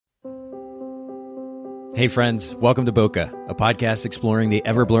Hey friends, welcome to Bokeh, a podcast exploring the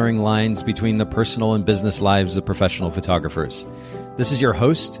ever-blurring lines between the personal and business lives of professional photographers. This is your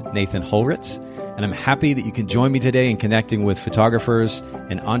host, Nathan Holritz, and I'm happy that you can join me today in connecting with photographers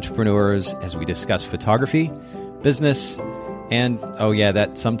and entrepreneurs as we discuss photography, business, and, oh yeah,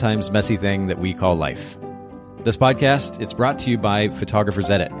 that sometimes messy thing that we call life. This podcast, it's brought to you by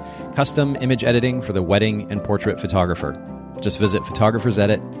Photographers Edit, custom image editing for the wedding and portrait photographer. Just visit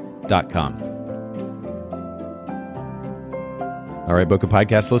photographersedit.com. All right, Bokeh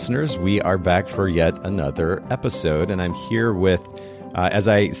Podcast listeners, we are back for yet another episode, and I'm here with, as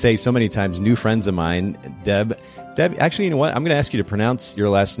I say so many times, new friends of mine, Deb. Deb, actually, you know what? I'm going to ask you to pronounce your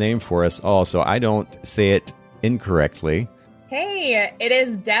last name for us all, so I don't say it incorrectly. Hey, it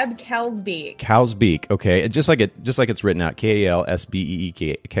is Deb Kalsbeek. Kalsbeek, okay, just like it's written out,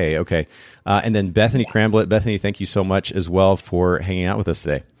 Kalsbeek. Okay, and then Bethany Cramblett. Bethany, thank you so much as well for hanging out with us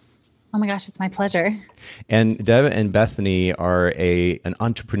today. Oh my gosh, it's my pleasure. And Deb and Bethany are an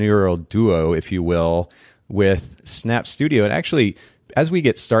entrepreneurial duo, if you will, with Snap Studio. And actually, as we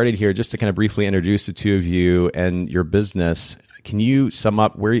get started here, just to kind of briefly introduce the two of you and your business, can you sum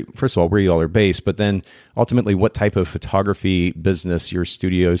up first of all, where you all are based, but then ultimately what type of photography business your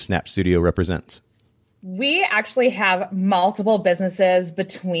studio, Snap Studio, represents? We actually have multiple businesses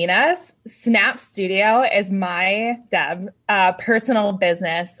between us. Snap Studio is my, Deb, personal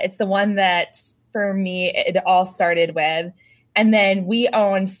business. It's the one that, for me, it all started with. And then we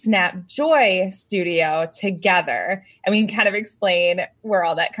own Snap Joy Studio together. And we can kind of explain where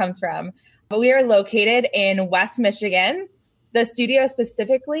all that comes from. But we are located in West Michigan. The studio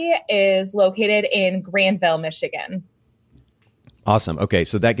specifically is located in Granville, Michigan. Awesome. Okay,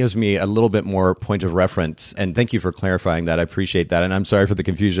 so that gives me a little bit more point of reference, and thank you for clarifying that. I appreciate that, and I'm sorry for the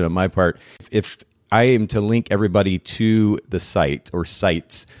confusion on my part. If I am to link everybody to the site or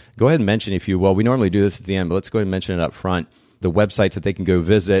sites, go ahead and mention, if you will. We normally do this at the end, but let's go ahead and mention it up front. The websites that they can go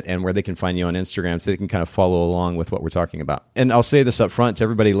visit and where they can find you on Instagram so they can kind of follow along with what we're talking about. And I'll say this up front to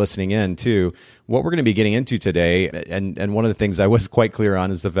everybody listening in too. What we're going to be getting into today, and one of the things I was quite clear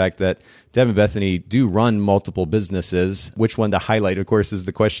on is the fact that Deb and Bethany do run multiple businesses. Which one to highlight, of course, is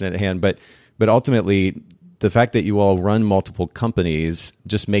the question at hand. But ultimately, the fact that you all run multiple companies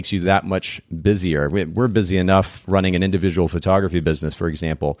just makes you that much busier. We're busy enough running an individual photography business, for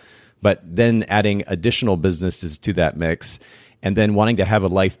example, but then adding additional businesses to that mix and then wanting to have a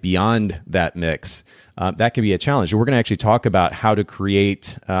life beyond that mix, that can be a challenge. We're going to actually talk about how to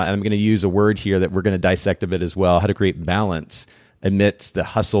create, and I'm going to use a word here that we're going to dissect a bit as well, how to create balance amidst the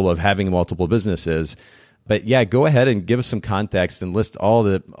hustle of having multiple businesses. But yeah, go ahead and give us some context and list all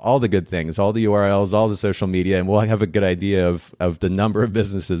the good things, all the URLs, all the social media, and we'll have a good idea of the number of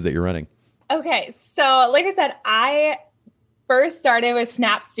businesses that you're running. Okay, so like I said, I first started with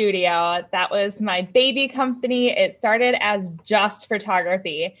Snap Studio. That was my baby company. It started as just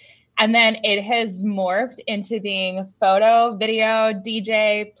photography, and then it has morphed into being photo, video,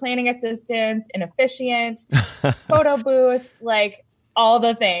 DJ, planning assistance, an officiant, photo booth, like all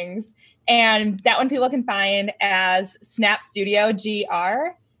the things. And that one people can find as Snap Studio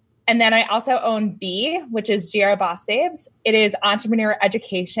GR. And then I also own B, which is GR Boss Babes. It is entrepreneur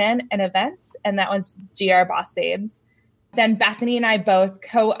education and events. And that one's GR Boss Babes. Then Bethany and I both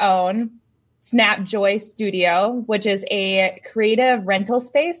co-own Snap Joy Studio, which is a creative rental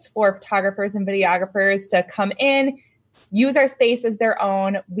space for photographers and videographers to come in, use our space as their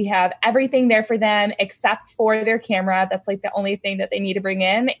own. We have everything there for them except for their camera. That's like the only thing that they need to bring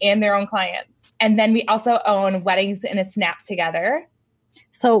in, and their own clients. And then we also own Weddings in a Snap together.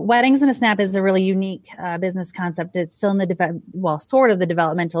 So Weddings in a Snap is a really unique business concept. It's still in the sort of the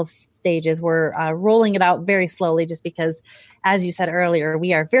developmental stages. We're rolling it out very slowly just because, as you said earlier,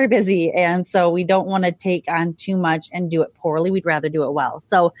 we are very busy. And so we don't want to take on too much and do it poorly. We'd rather do it well.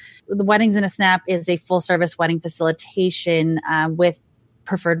 So the Weddings in a Snap is a full service wedding facilitation with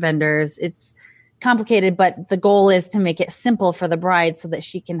preferred vendors. It's complicated, but the goal is to make it simple for the bride so that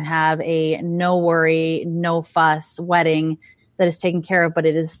she can have a no worry, no fuss wedding that is taken care of, but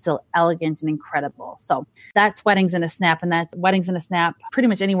it is still elegant and incredible. So that's Weddings in a Snap, and that's Weddings in a Snap pretty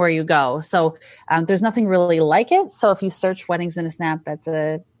much anywhere you go. So there's nothing really like it. So if you search Weddings in a Snap, that's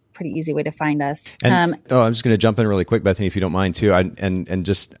a pretty easy way to find us. And, I'm just going to jump in really quick, Bethany, if you don't mind too, and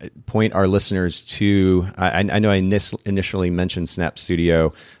just point our listeners to, I know I initially mentioned Snap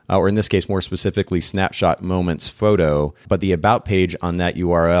Studio, or in this case, more specifically, Snapshot Moments Photo, but the About page on that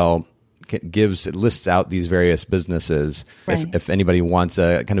URL lists out these various businesses, right, if anybody wants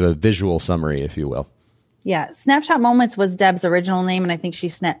a kind of a visual summary, if you will. Yeah. Snapshot Moments was Deb's original name, and I think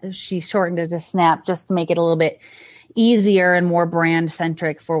she shortened it to Snap just to make it a little bit easier and more brand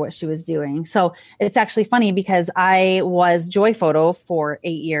centric for what she was doing. So it's actually funny because I was Joy Photo for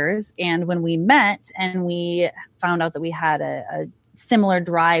 8 years. And when we met and we found out that we had a similar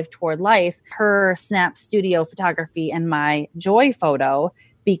drive toward life, her Snap Studio photography and my Joy Photo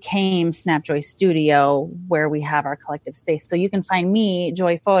became Snapjoy Studio, where we have our collective space. So you can find me,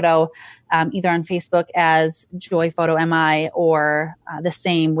 Joy Photo, either on Facebook as Joy Photo MI or the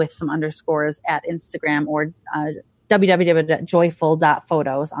same with some underscores at Instagram or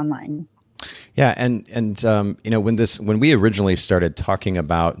www.joyful.photos online. Yeah, and when we originally started talking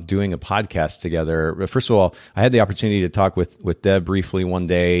about doing a podcast together, first of all, I had the opportunity to talk with Deb briefly one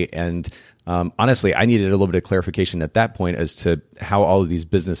day, and honestly, I needed a little bit of clarification at that point as to how all of these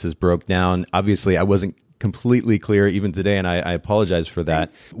businesses broke down. Obviously, I wasn't completely clear even today, and I apologize for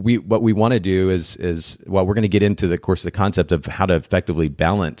that. What we want to do is we're going to get into the concept of how to effectively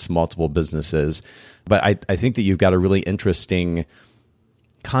balance multiple businesses, but I think that you've got a really interesting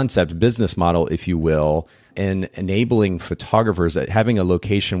concept, business model, if you will, in enabling photographers, having a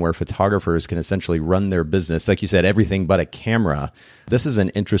location where photographers can essentially run their business, like you said, everything but a camera. This is an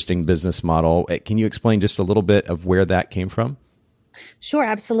interesting business model. Can you explain just a little bit of where that came from? Sure,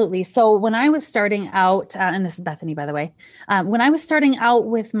 absolutely. So when I was starting out, and this is Bethany, by the way, when I was starting out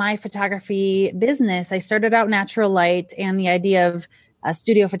with my photography business, I started out natural light, and the idea of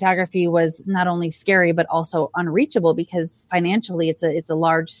studio photography was not only scary, but also unreachable because financially it's a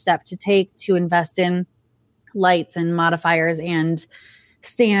large step to take to invest in lights and modifiers and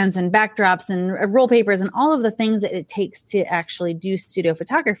stands and backdrops and roll papers and all of the things that it takes to actually do studio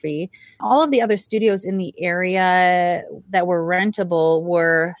photography. All of the other studios in the area that were rentable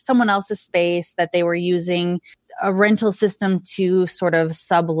were someone else's space that they were using a rental system to sort of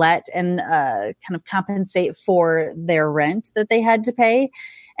sublet and kind of compensate for their rent that they had to pay.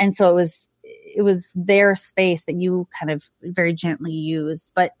 And so it was their space that you kind of very gently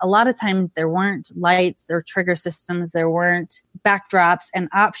used. But a lot of times there weren't lights, there were trigger systems, there weren't backdrops and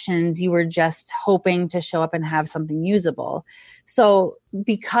options. You were just hoping to show up and have something usable. So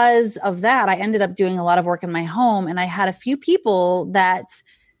because of that, I ended up doing a lot of work in my home, and I had a few people that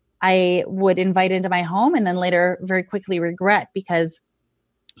I would invite into my home and then later very quickly regret, because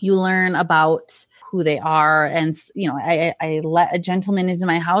you learn about who they are. And, I let a gentleman into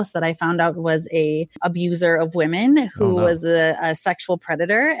my house that I found out was a abuser of women, who was a sexual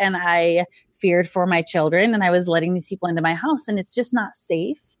predator. And I feared for my children, and I was letting these people into my house, and it's just not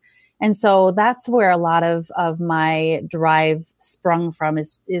safe. And so that's where a lot of my drive sprung from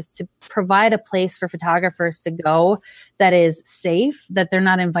is to provide a place for photographers to go that is safe, that they're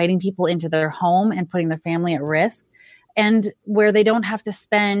not inviting people into their home and putting their family at risk, and where they don't have to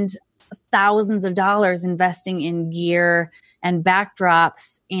spend thousands of dollars investing in gear and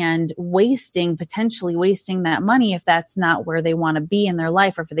backdrops and potentially wasting that money if that's not where they want to be in their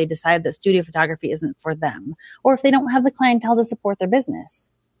life, or if they decide that studio photography isn't for them, or if they don't have the clientele to support their business.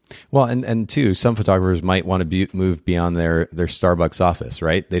 Well, and two, some photographers might want to move beyond their Starbucks office,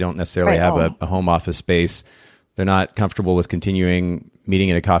 right? They don't necessarily have a home office space. They're not comfortable with continuing meeting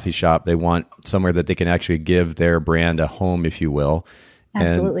in a coffee shop. They want somewhere that they can actually give their brand a home, if you will.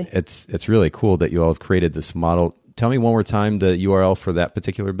 Absolutely. And it's really cool that you all have created this model. Tell me one more time the URL for that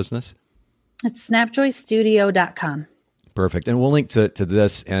particular business. It's snapjoystudio.com. Perfect. And we'll link to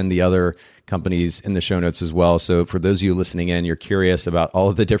this and the other companies in the show notes as well. So for those of you listening in, you're curious about all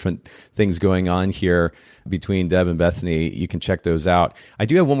of the different things going on here between Deb and Bethany, you can check those out. I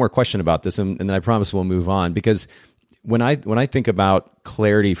do have one more question about this, and then I promise we'll move on, because when I think about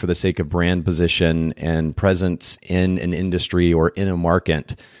clarity for the sake of brand position and presence in an industry or in a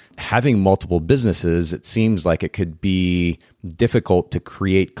market, having multiple businesses, it seems like it could be difficult to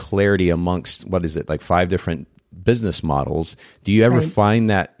create clarity amongst, 5 different business models. Do you ever find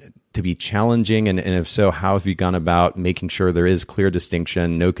that to be challenging? And if so, how have you gone about making sure there is clear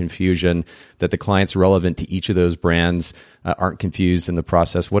distinction, no confusion, that the clients relevant to each of those brands aren't confused in the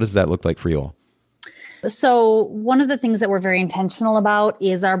process? What does that look like for you all? So one of the things that we're very intentional about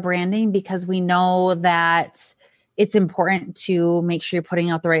is our branding, because we know that it's important to make sure you're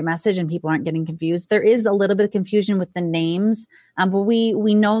putting out the right message and people aren't getting confused. There is a little bit of confusion with the names, but we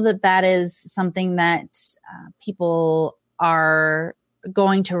know that is something that people are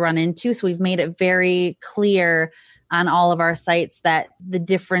going to run into. So we've made it very clear on all of our sites that the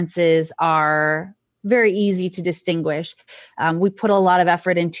differences are very easy to distinguish. We put a lot of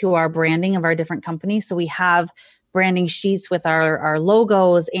effort into our branding of our different companies. So we have branding sheets with our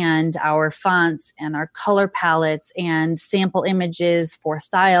logos and our fonts and our color palettes and sample images for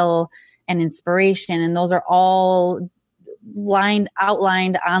style and inspiration. And those are all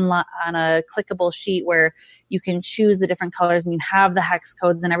outlined on a clickable sheet where You can choose the different colors and you have the hex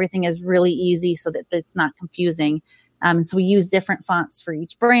codes, and everything is really easy so that it's not confusing. So we use different fonts for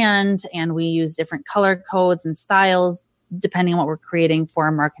each brand, and we use different color codes and styles depending on what we're creating for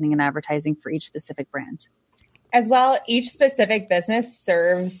our marketing and advertising for each specific brand. As well, each specific business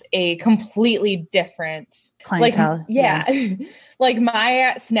serves a completely different clientele. Like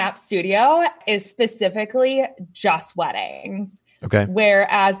my Snap Studio is specifically just weddings. Okay.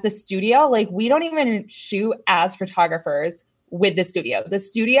 Whereas the studio, like we don't even shoot as photographers with the studio. The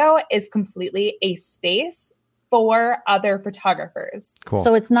studio is completely a space for other photographers. Cool.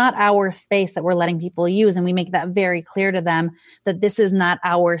 So it's not our space that we're letting people use. And we make that very clear to them that this is not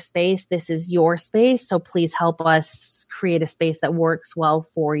our space. This is your space. So please help us create a space that works well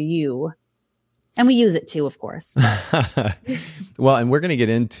for you. And we use it too, of course. Well, and we're going to get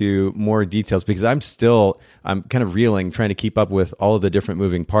into more details because I'm kind of reeling, trying to keep up with all of the different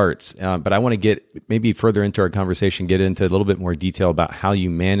moving parts. But I want to get maybe further into our conversation, get into a little bit more detail about how you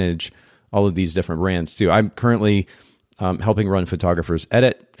manage all of these different brands too. I'm currently helping run Photographers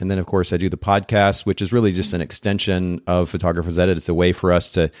Edit. And then of course I do the podcast, which is really just an extension of Photographers Edit. It's a way for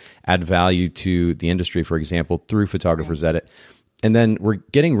us to add value to the industry, for example, through Photographers Edit. And then we're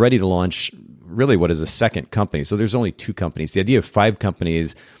getting ready to launch really what is a second company. So there's only 2 companies. The idea of 5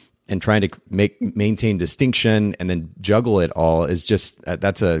 companies and trying to maintain distinction and then juggle it all is just,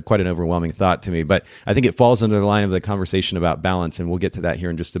 that's quite an overwhelming thought to me. But I think it falls under the line of the conversation about balance, and we'll get to that here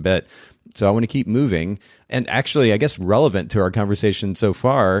in just a bit. So I want to keep moving. And actually, I guess relevant to our conversation so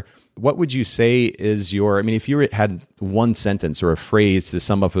far, what would you say is if you had one sentence or a phrase to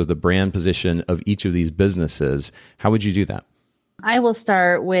sum up with the brand position of each of these businesses, how would you do that? I will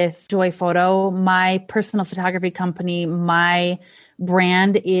start with Joy Photo, my personal photography company. My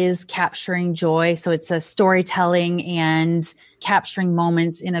brand is capturing joy. So it's a storytelling and capturing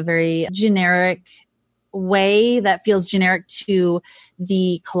moments in a very generic way that feels generic to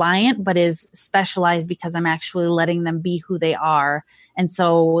the client, but is specialized because I'm actually letting them be who they are. And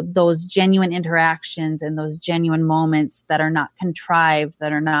so those genuine interactions and those genuine moments that are not contrived,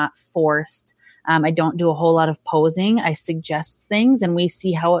 that are not forced. I don't do a whole lot of posing. I suggest things and we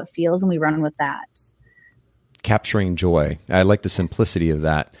see how it feels and we run with that. Capturing joy. I like the simplicity of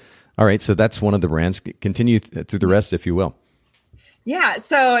that. All right. So that's one of the brands. Continue through the rest, if you will. Yeah.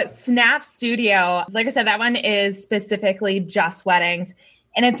 So Snap Studio, like I said, that one is specifically just weddings.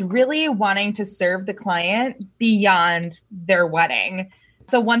 And it's really wanting to serve the client beyond their wedding.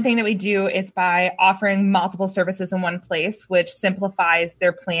 So one thing that we do is by offering multiple services in one place, which simplifies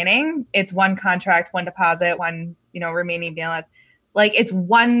their planning. It's one contract, one deposit, one, remaining balance. Like it's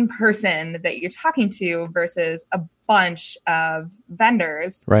one person that you're talking to versus a bunch of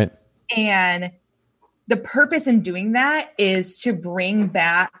vendors. Right. And the purpose in doing that is to bring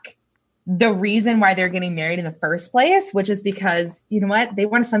back the reason why they're getting married in the first place, which is because, you know what, they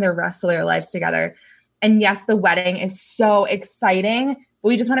want to spend the rest of their lives together. And yes, the wedding is so exciting, but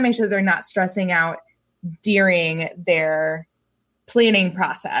we just want to make sure they're not stressing out during their planning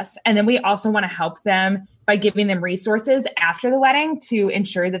process. And then we also want to help them by giving them resources after the wedding to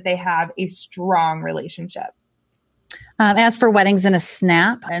ensure that they have a strong relationship. As for Weddings in a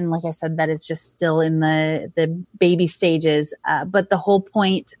Snap, and like I said, that is just still in the baby stages. But the whole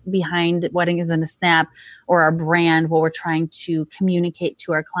point behind Weddings in a Snap, or our brand, what we're trying to communicate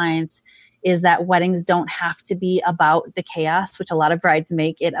to our clients, is that weddings don't have to be about the chaos, which a lot of brides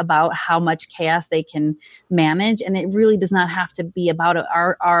make it about how much chaos they can manage. And it really does not have to be about it.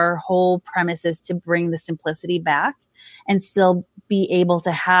 Our whole premise is to bring the simplicity back and still be able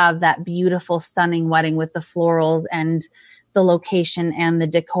to have that beautiful, stunning wedding with the florals and the location and the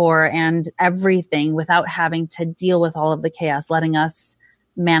decor and everything without having to deal with all of the chaos, letting us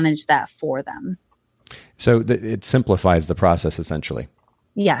manage that for them. So it simplifies the process essentially.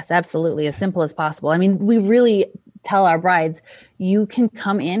 Yes, absolutely. As simple as possible. I mean, we really tell our brides, you can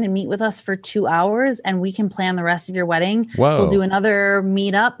come in and meet with us for 2 hours and we can plan the rest of your wedding. Whoa. We'll do another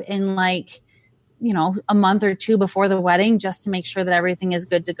meetup in a month or 2 before the wedding just to make sure that everything is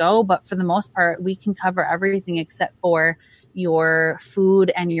good to go. But for the most part, we can cover everything except for your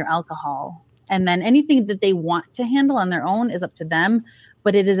food and your alcohol. And then anything that they want to handle on their own is up to them.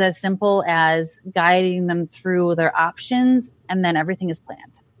 But it is as simple as guiding them through their options, and then everything is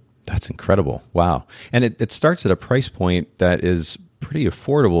planned. That's incredible. Wow. And it starts at a price point that is pretty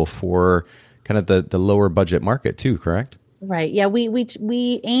affordable for kind of the lower budget market too, correct? Right. Yeah.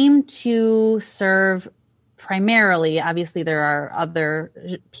 We aim to serve primarily, obviously there are other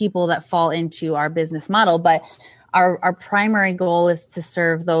people that fall into our business model, but our primary goal is to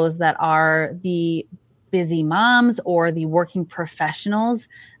serve those that are the busy moms or the working professionals,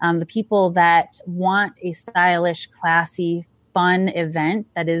 the people that want a stylish, classy, fun event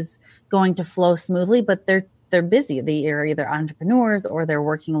that is going to flow smoothly, but they're busy. They are either entrepreneurs or they're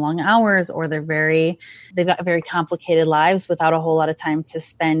working long hours, or they've got very complicated lives without a whole lot of time to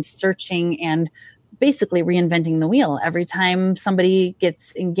spend searching and basically reinventing the wheel. Every time somebody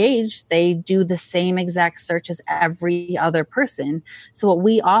gets engaged, they do the same exact search as every other person. So what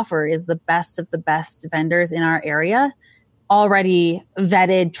we offer is the best of the best vendors in our area, already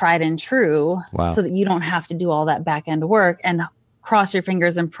vetted, tried and true, Wow. so that you don't have to do all that back end work and cross your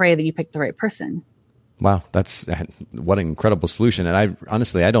fingers and pray that you pick the right person. Wow, what an incredible solution. And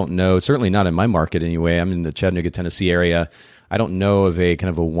I don't know, certainly not in my market anyway. I'm in the Chattanooga, Tennessee area. I don't know of a kind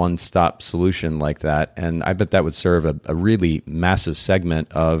of a one-stop solution like that. And I bet that would serve a really massive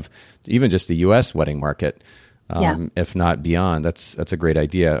segment of even just the U.S. wedding market, if not beyond. That's a great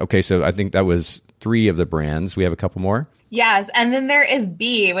idea. Okay, so I think that was 3 of the brands. We have a couple more. Yes. And then there is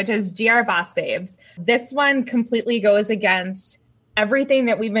B, which is GR Boss Babes. This one completely goes against everything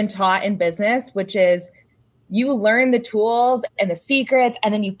that we've been taught in business, which is you learn the tools and the secrets,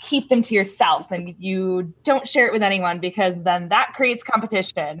 and then you keep them to yourselves and you don't share it with anyone, because then that creates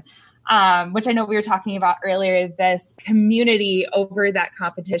competition, which I know we were talking about earlier, this community over that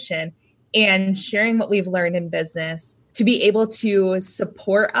competition, and sharing what we've learned in business to be able to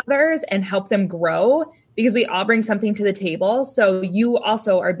support others and help them grow, because we all bring something to the table. So you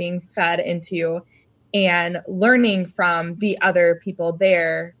also are being fed into and learning from the other people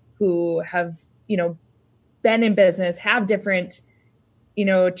there who have, been in business, have different,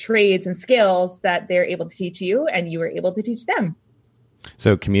 trades and skills that they're able to teach you and you are able to teach them.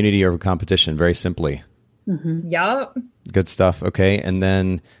 So community over competition, very simply. Mm-hmm. Yep. Good stuff. Okay. And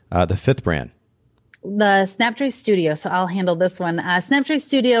then the 5th brand. The Snapjoy Studio. So I'll handle this one. Snapjoy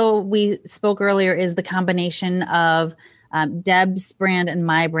Studio, we spoke earlier, is the combination of Deb's brand and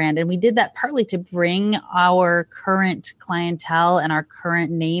my brand. And we did that partly to bring our current clientele and our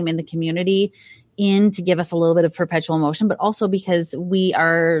current name in the community in to give us a little bit of perpetual motion, but also because we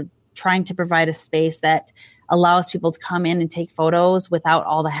are trying to provide a space that allows people to come in and take photos without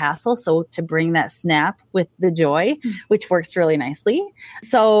all the hassle. So to bring that snap with the joy, which works really nicely.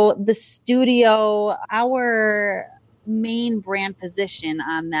 So the studio, our main brand position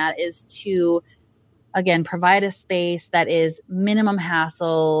on that is to, again, provide a space that is minimum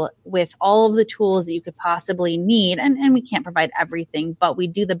hassle with all of the tools that you could possibly need. And we can't provide everything, but we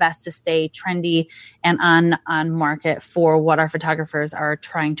do the best to stay trendy and on market for what our photographers are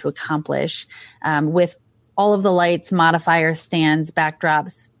trying to accomplish, with all of the lights, modifiers, stands,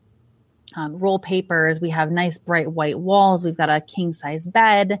 backdrops, roll papers. We have nice bright white walls. We've got a king size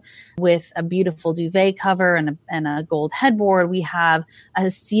bed with a beautiful duvet cover and a gold headboard. We have a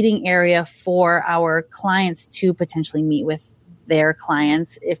seating area for our clients to potentially meet with their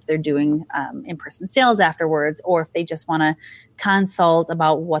clients if they're doing in-person sales afterwards, or if they just want to consult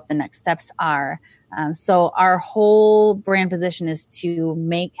about what the next steps are. So our whole brand position is to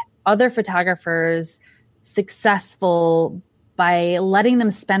make other photographers successful by letting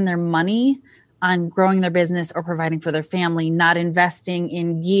them spend their money on growing their business or providing for their family, not investing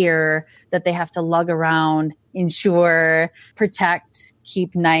in gear that they have to lug around, insure, protect,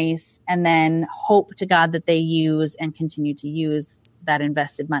 keep nice, and then hope to God that they use and continue to use that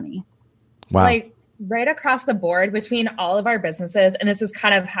invested money. Wow. Like right across the board between all of our businesses, and this is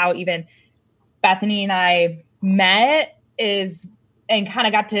kind of how even Bethany and I met and kind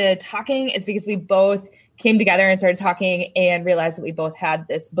of got to talking, is because we both came together and started talking and realized that we both had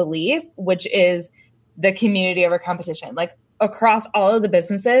this belief, which is the community over competition. Like across all of the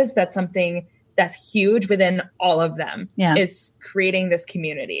businesses, that's something that's huge within all of them, is creating this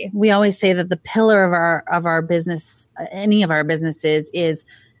community. We always say that the pillar of our business, any of our businesses, is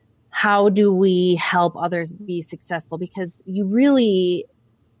how do we help others be successful? Because you really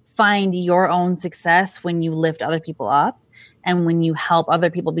find your own success when you lift other people up and when you help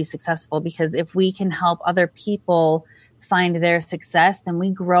other people be successful. Because if we can help other people find their success, then we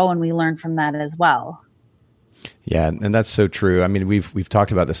grow and we learn from that as well. Yeah, and that's so true. I mean, we've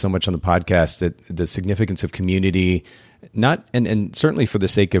talked about this so much on the podcast, that the significance of community, not and certainly for the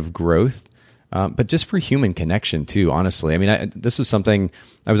sake of growth, but just for human connection too. Honestly, I mean, this was something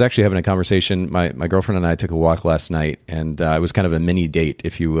I was actually having a conversation. My girlfriend and I took a walk last night, and it was kind of a mini date,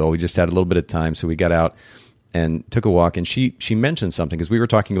 if you will. We just had a little bit of time, so we got out and took a walk. And she mentioned something, because we were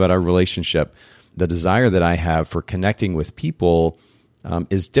talking about our relationship. The desire that I have for connecting with people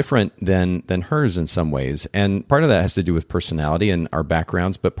is different than hers in some ways. And part of that has to do with personality and our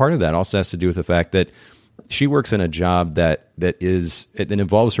backgrounds, but part of that also has to do with the fact that she works in a job that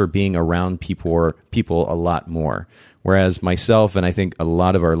involves her being around people a lot more. Whereas myself, and I think a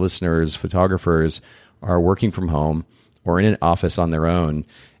lot of our listeners, photographers, are working from home or in an office on their own.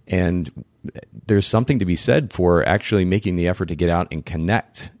 And there's something to be said for actually making the effort to get out and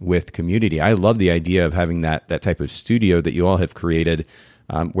connect with community. I love the idea of having that type of studio that you all have created,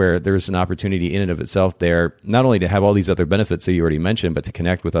 where there's an opportunity in and of itself there, not only to have all these other benefits that you already mentioned, but to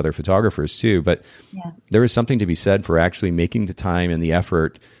connect with other photographers too. But there is something to be said for actually making the time and the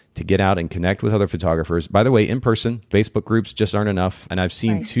effort to get out and connect with other photographers. By the way, in person, Facebook groups just aren't enough. And I've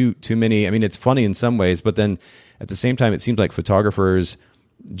seen too many. I mean, it's funny in some ways, but then at the same time, it seems like photographers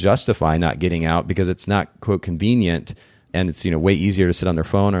justify not getting out because it's not, quote, convenient. And it's, way easier to sit on their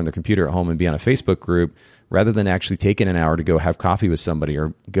phone or on their computer at home and be on a Facebook group rather than actually taking an hour to go have coffee with somebody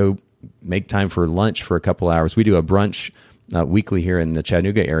or go make time for lunch for a couple hours. We do a brunch weekly here in the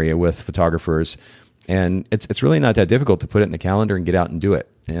Chattanooga area with photographers. And it's really not that difficult to put it in the calendar and get out and do it.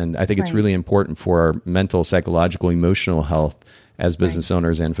 And I think it's really important for our mental, psychological, emotional health as business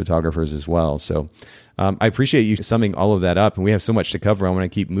owners and photographers as well. So I appreciate you summing all of that up. And we have so much to cover. I want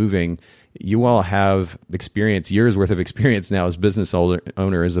to keep moving. You all have years worth of experience now as business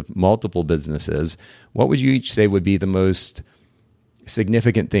owners of multiple businesses. What would you each say would be the most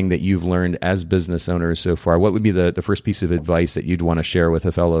significant thing that you've learned as business owners so far? What would be the first piece of advice that you'd want to share with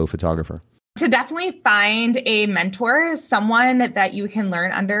a fellow photographer? To definitely find a mentor, someone that you can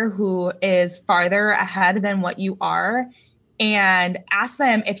learn under who is farther ahead than what you are, and ask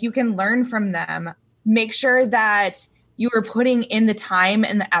them if you can learn from them. Make sure that you are putting in the time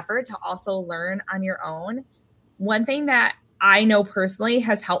and the effort to also learn on your own. One thing that I know personally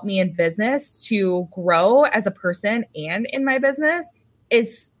has helped me in business to grow as a person and in my business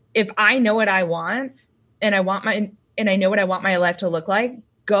is if I know what I want and I know what I want my life to look like,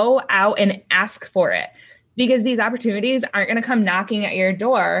 go out and ask for it, because these opportunities aren't going to come knocking at your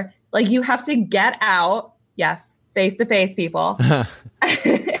door. Like, you have to get out. Yes. Face to face, people.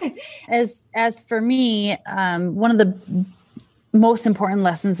 As for me, one of the most important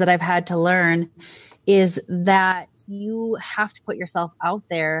lessons that I've had to learn is that you have to put yourself out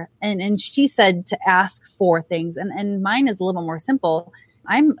there. And she said to ask for things. And mine is a little more simple.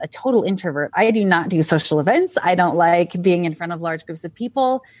 I'm a total introvert. I do not do social events. I don't like being in front of large groups of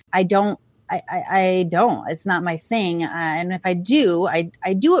people. I don't. It's not my thing. And if I do, I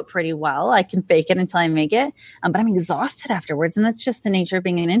do it pretty well. I can fake it until I make it. But I'm exhausted afterwards. And that's just the nature of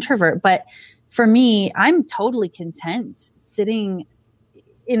being an introvert. But for me, I'm totally content sitting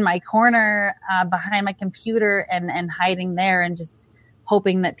in my corner behind my computer and hiding there and just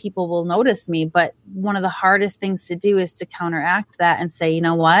hoping that people will notice me. But one of the hardest things to do is to counteract that and say, you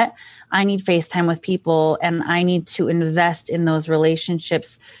know what? I need FaceTime with people, and I need to invest in those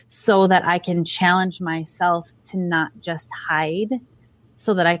relationships so that I can challenge myself to not just hide,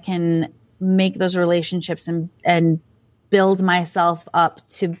 so that I can make those relationships and build myself up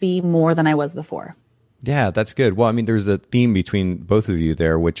to be more than I was before. Yeah, that's good. Well, I mean, there's a theme between both of you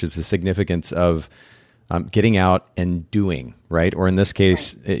there, which is the significance of getting out and doing, right? Or in this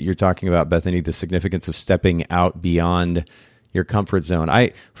case, you're talking about, Bethany, the significance of stepping out beyond your comfort zone.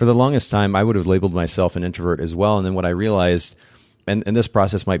 For the longest time, I would have labeled myself an introvert as well. And then what I realized, and this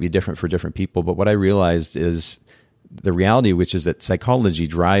process might be different for different people, but what I realized is the reality, which is that psychology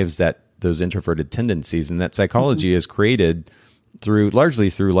drives those introverted tendencies, and that psychology is created largely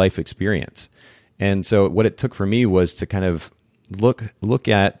through life experience. And so what it took for me was to kind of look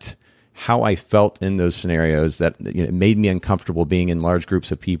at how I felt in those scenarios that made me uncomfortable being in large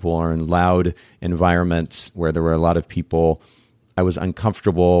groups of people or in loud environments where there were a lot of people. I was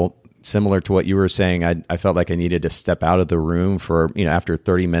uncomfortable, similar to what you were saying. I felt like I needed to step out of the room for, after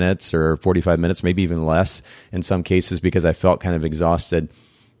 30 minutes or 45 minutes, maybe even less in some cases, because I felt kind of exhausted.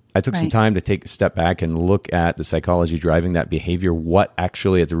 I took some time to take a step back and look at the psychology driving that behavior, what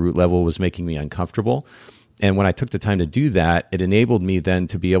actually at the root level was making me uncomfortable. And when I took the time to do that, it enabled me then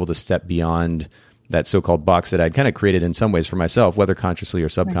to be able to step beyond that so-called box that I'd kind of created in some ways for myself, whether consciously or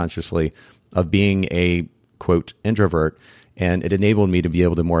subconsciously, of being a, quote, introvert. And it enabled me to be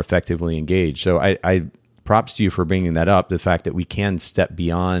able to more effectively engage. So I props to you for bringing that up, the fact that we can step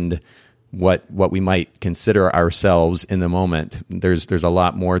beyond what we might consider ourselves in the moment. There's a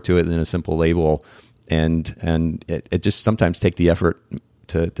lot more to it than a simple label. And it just sometimes take the effort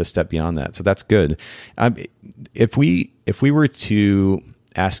to step beyond that. So that's good. If we were to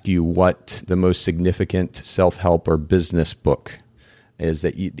ask you what the most significant self-help or business book is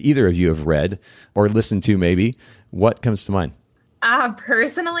that either of you have read or listened to, maybe, what comes to mind?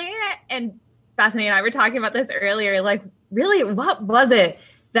 Personally, and Bethany and I were talking about this earlier, like, really, what was it?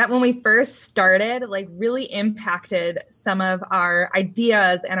 that when we first started, like really impacted some of our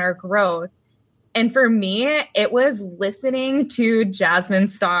ideas and our growth. And for me, it was listening to Jasmine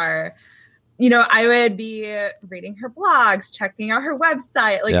Star. You know, I would be reading her blogs, checking out her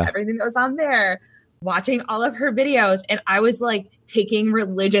website, like everything that was on there, watching all of her videos. And I was like taking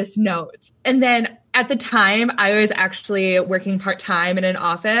religious notes. And then at the time, I was actually working part-time in an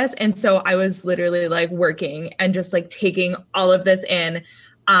office. And so I was literally like working and just like taking all of this in.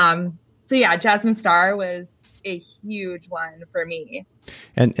 So yeah, Jasmine Star was a huge one for me.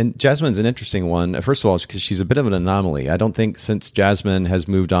 And Jasmine's an interesting one. First of all, because she's a bit of an anomaly. I don't think since Jasmine has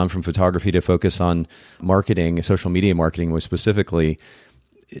moved on from photography to focus on marketing, social media marketing more specifically,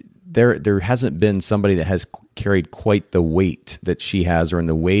 there hasn't been somebody that has carried quite the weight that she has or in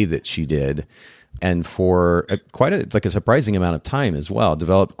the way that she did. And for quite a surprising amount of time as well,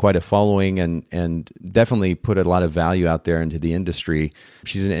 developed quite a following and definitely put a lot of value out there into the industry.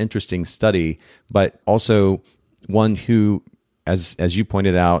 She's an interesting study, but also one who, as you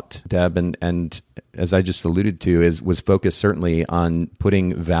pointed out, Deb, and as I just alluded to, was focused certainly on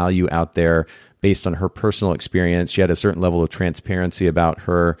putting value out there based on her personal experience. She had a certain level of transparency about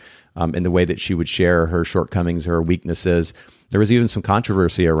her in the way that she would share her shortcomings, her weaknesses. There was even some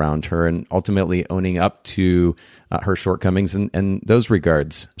controversy around her and ultimately owning up to her shortcomings in those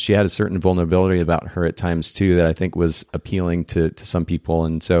regards. She had a certain vulnerability about her at times too that I think was appealing to some people.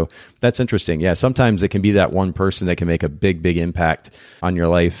 And so that's interesting. Yeah, sometimes it can be that one person that can make a big, big impact on your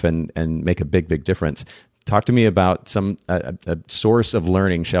life and make a big, big difference. Talk to me about a source of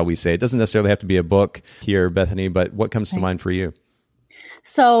learning, shall we say. It doesn't necessarily have to be a book here, Bethany, but what comes to mind for you?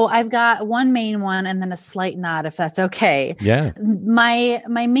 So I've got one main one and then a slight nod, if that's okay. Yeah. My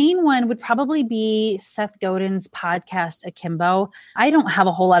main one would probably be Seth Godin's podcast, Akimbo. I don't have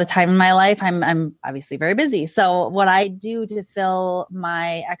a whole lot of time in my life. I'm obviously very busy. So what I do to fill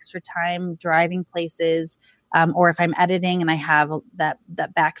my extra time driving places, or if I'm editing and I have that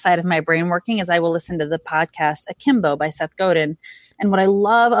backside of my brain working, is I will listen to the podcast Akimbo by Seth Godin. And what I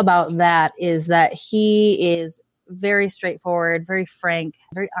love about that is that he is very straightforward, very frank,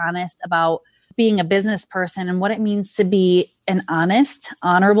 very honest about being a business person and what it means to be an honest,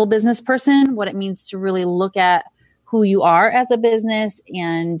 honorable business person, what it means to really look at who you are as a business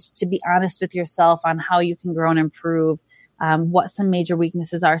and to be honest with yourself on how you can grow and improve, what some major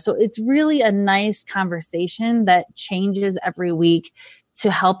weaknesses are. So it's really a nice conversation that changes every week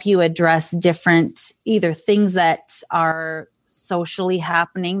to help you address different either things that are socially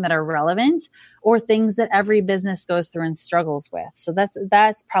happening that are relevant or things that every business goes through and struggles with. So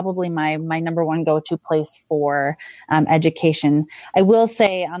that's probably my number one go-to place for education. I will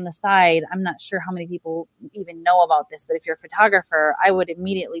say on the side, I'm not sure how many people even know about this, but if you're a photographer, I would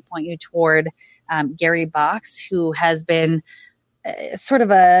immediately point you toward Gary Box, who has been sort of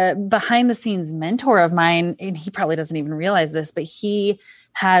a behind the scenes mentor of mine. And he probably doesn't even realize this, but he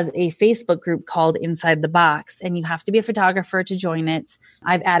has a Facebook group called Inside the Box, and you have to be a photographer to join it.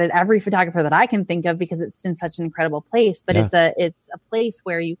 I've added every photographer that I can think of because it's been such an incredible place, but it's a place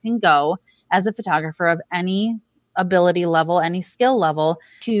where you can go as a photographer of any ability level, any skill level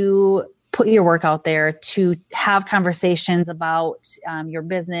to put your work out there, to have conversations about your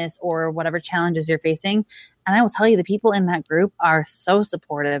business or whatever challenges you're facing. And I will tell you, the people in that group are so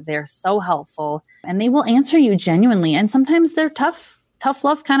supportive. They're so helpful, and they will answer you genuinely. And sometimes they're tough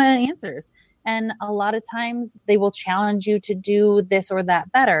love kind of answers. And a lot of times they will challenge you to do this or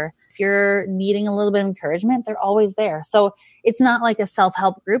that better. If you're needing a little bit of encouragement, they're always there. So it's not like a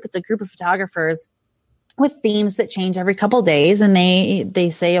self-help group. It's a group of photographers with themes that change every couple of days. And they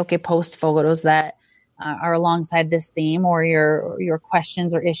say, okay, post photos that are alongside this theme or your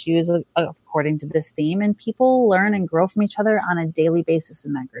questions or issues according to this theme. And people learn and grow from each other on a daily basis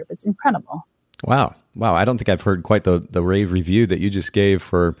in that group. It's incredible. Wow. I don't think I've heard quite the rave review that you just gave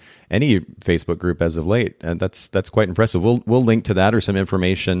for any Facebook group as of late. And that's quite impressive. We'll link to that or some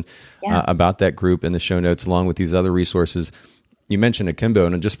information about that group in the show notes, along with these other resources. You mentioned Akimbo,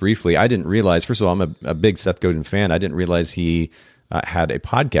 and just briefly, I didn't realize, first of all, I'm a big Seth Godin fan. I didn't realize he had a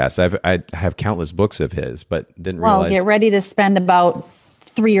podcast. I have countless books of his, but didn't realize. Well, get ready to spend about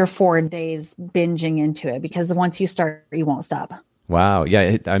 3 or 4 days binging into it, because once you start, you won't stop. Wow.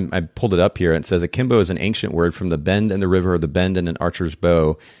 Yeah, I pulled it up here. And it says, Akimbo is an ancient word from the bend in the river or the bend in an archer's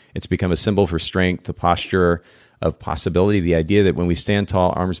bow. It's become a symbol for strength, the posture of possibility, the idea that when we stand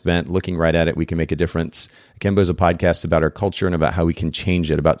tall, arms bent, looking right at it, we can make a difference. Akimbo is a podcast about our culture and about how we can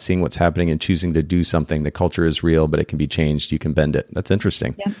change it, about seeing what's happening and choosing to do something. The culture is real, but it can be changed. You can bend it. That's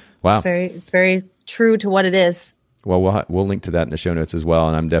interesting. Yeah. Wow. It's very true to what it is. Well, we'll link to that in the show notes as well.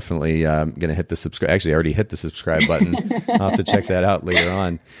 And I'm definitely going to hit the subscribe. Actually, I already hit the subscribe button. I'll have to check that out later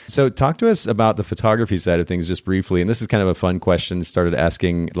on. So talk to us about the photography side of things just briefly. And this is kind of a fun question. Started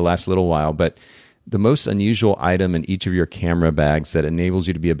asking the last little while, but the most unusual item in each of your camera bags that enables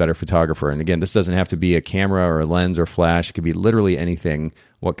you to be a better photographer. And again, this doesn't have to be a camera or a lens or flash. It could be literally anything.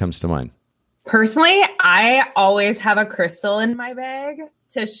 What comes to mind? Personally, I always have a crystal in my bag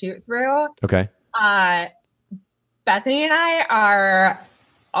to shoot through. Okay. Bethany and I are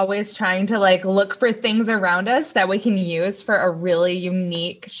always trying to look for things around us that we can use for a really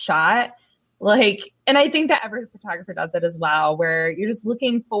unique shot. And I think that every photographer does it as well, where you're just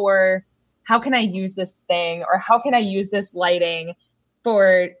looking for, how can I use this thing, or how can I use this lighting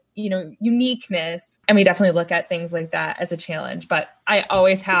for, uniqueness? And we definitely look at things like that as a challenge, but I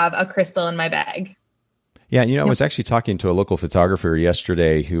always have a crystal in my bag. Yeah, I was actually talking to a local photographer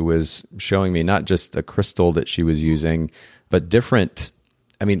yesterday who was showing me not just a crystal that she was using, but different,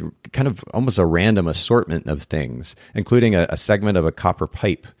 kind of almost a random assortment of things, including a segment of a copper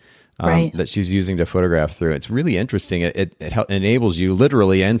pipe that she's using to photograph through. It's really interesting. It enables you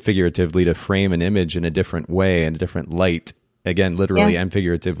literally and figuratively to frame an image in a different way, in a different light, again, literally and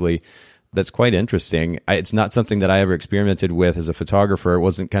figuratively. That's quite interesting. It's not something that I ever experimented with as a photographer. It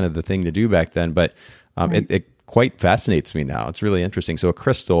wasn't kind of the thing to do back then, but it quite fascinates me now. It's really interesting. So a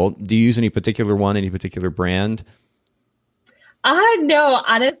crystal, do you use any particular one, any particular brand? No,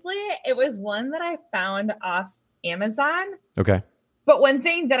 honestly, it was one that I found off Amazon. Okay. But one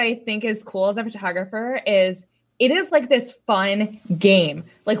thing that I think is cool as a photographer is it is like this fun game.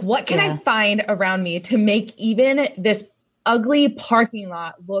 What can I find around me to make even this ugly parking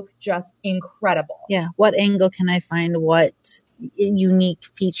lot look just incredible? Yeah. What angle can I find? What unique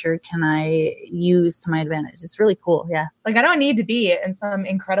feature can I use to my advantage? It's really cool. Yeah. I don't need to be in some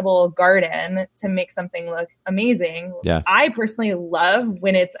incredible garden to make something look amazing. Yeah. I personally love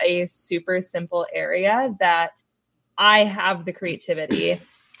when it's a super simple area that I have the creativity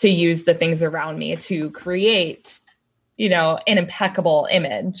to use the things around me to create, an impeccable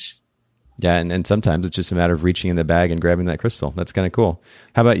image. Yeah. And sometimes it's just a matter of reaching in the bag and grabbing that crystal. That's kind of cool.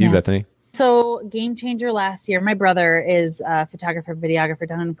 How about you, Bethany? So Game Changer last year, my brother is a photographer, videographer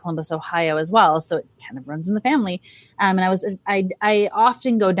down in Columbus, Ohio as well. So it kind of runs in the family. And I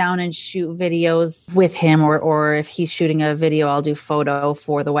often go down and shoot videos with him, or if he's shooting a video, I'll do photo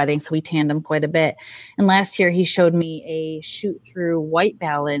for the wedding. So we tandem quite a bit. And last year he showed me a shoot through white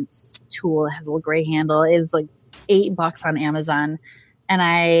balance tool. It has a little gray handle. It was $8 on Amazon. And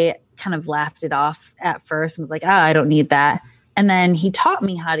I kind of laughed it off at first and was like, I don't need that. And then he taught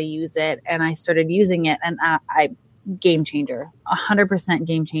me how to use it, and I started using it, and I game changer, 100%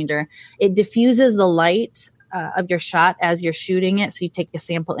 game changer. It diffuses the light of your shot as you're shooting it. So you take a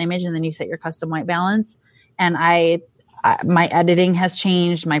sample image and then you set your custom white balance. And my editing has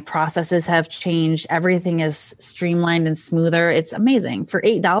changed. My processes have changed. Everything is streamlined and smoother. It's amazing. For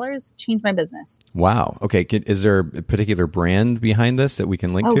 $8, changed my business. Wow. Okay. Is there a particular brand behind this that we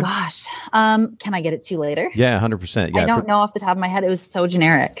can link to? Oh gosh. Can I get it to you later? Yeah, 100%. Yeah. I don't know off the top of my head. It was so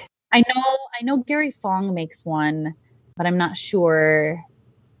generic. I know Gary Fong makes one, but I'm not sure.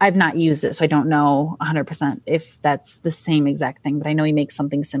 I've not used it, so I don't know 100% if that's the same exact thing, but I know he makes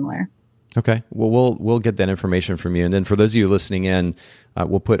something similar. Okay. Well, we'll get that information from you. And then for those of you listening in,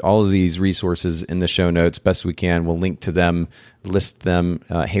 we'll put all of these resources in the show notes best we can. We'll link to them, list them.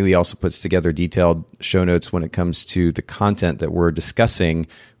 Haley also puts together detailed show notes when it comes to the content that we're discussing,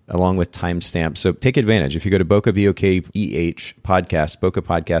 along with timestamps. So take advantage. If you go to Bokeh, B-O-K-E-H podcast,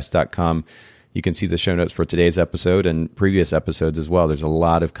 bokehpodcast.com, you can see the show notes for today's episode and previous episodes as well. There's a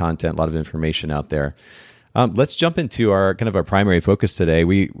lot of content, a lot of information out there. Let's jump into our primary focus today.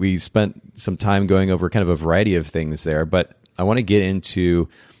 We spent some time going over kind of a variety of things there, but I want to get into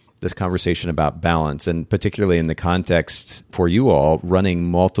this conversation about balance, and particularly in the context for you all running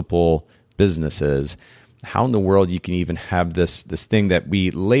multiple businesses, how in the world you can even have this thing that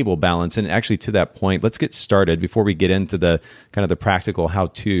we label balance. And actually, to that point, let's get started before we get into the kind of the practical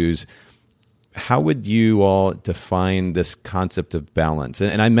how-tos. How would you all define this concept of balance?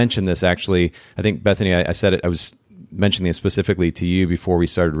 And I mentioned this actually, I think, Bethany, I said it, I was mentioning it specifically to you before we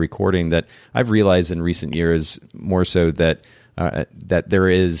started recording, that I've realized in recent years more so that there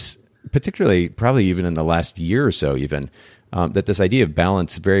is, particularly probably even in the last year or so even, that this idea of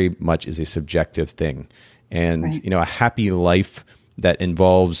balance very much is a subjective thing. And, right. A happy life that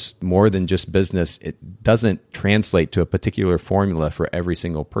involves more than just business, it doesn't translate to a particular formula for every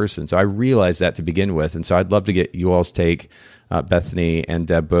single person. So I realized that to begin with. And so I'd love to get you all's take, Bethany and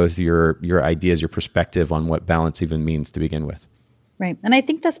Deb, both your ideas, your perspective on what balance even means to begin with. Right. And I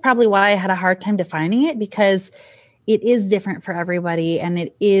think that's probably why I had a hard time defining it, because it is different for everybody. And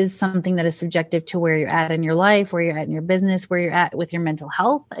it is something that is subjective to where you're at in your life, where you're at in your business, where you're at with your mental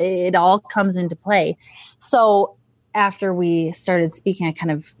health. It all comes into play. So after we started speaking, I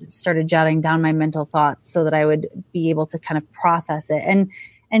kind of started jotting down my mental thoughts so that I would be able to kind of process it.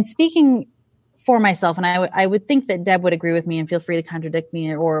 And speaking for myself, and I would think that Deb would agree with me, and feel free to contradict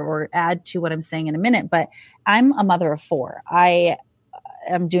me or add to what I'm saying in a minute, but I'm a mother of 4. I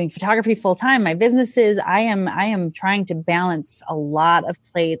am doing photography full time. My businesses, I am trying to balance a lot of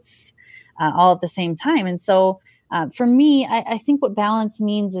plates all at the same time. And so for me, I think what balance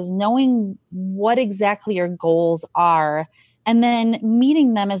means is knowing what exactly your goals are and then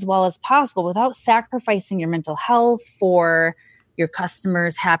meeting them as well as possible without sacrificing your mental health for your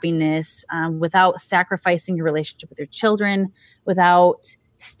customers' happiness, without sacrificing your relationship with your children, without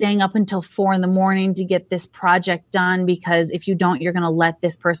staying up until 4 a.m. to get this project done, because if you don't, you're going to let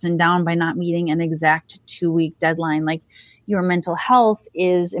this person down by not meeting an exact 2-week deadline. Like, your mental health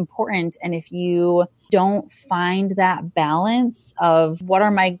is important. And if you don't find that balance of what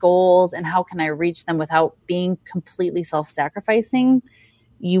are my goals and how can I reach them without being completely self-sacrificing,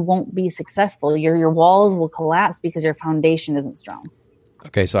 you won't be successful. Your walls will collapse because your foundation isn't strong.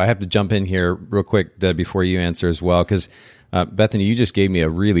 Okay, so I have to jump in here real quick, Deb, before you answer as well, because Bethany, you just gave me a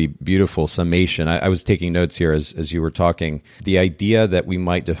really beautiful summation. I was taking notes here as you were talking. The idea that we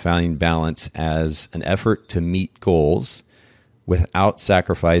might define balance as an effort to meet goals without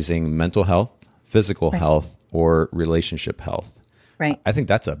sacrificing mental health, physical health, or relationship health. Right. I think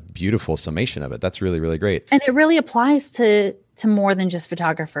that's a beautiful summation of it. That's really, really great. And it really applies to more than just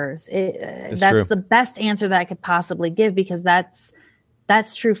photographers. That's true. The best answer that I could possibly give, because that's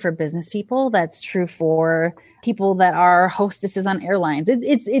true for business people. That's true for people that are hostesses on airlines.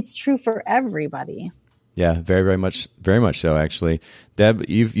 It's true for everybody. Yeah, very, very much so. Actually, Deb,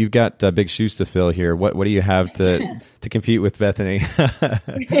 you've got big shoes to fill here. What do you have to compete with Bethany?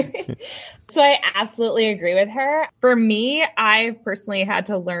 So I absolutely agree with her. For me, I personally had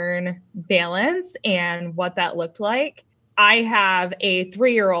to learn balance and what that looked like. I have a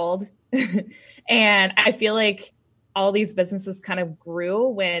 3-year-old, and I feel like all these businesses kind of grew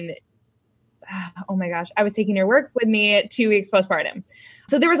when, oh my gosh, I was taking her work with me 2 weeks postpartum.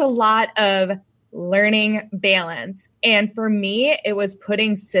 So there was a lot of learning balance. And for me, it was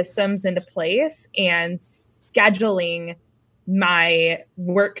putting systems into place and scheduling my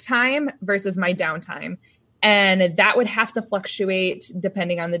work time versus my downtime. And that would have to fluctuate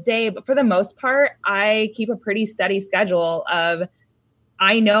depending on the day. But for the most part, I keep a pretty steady schedule of,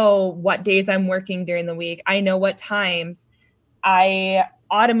 I know what days I'm working during the week. I know what times. I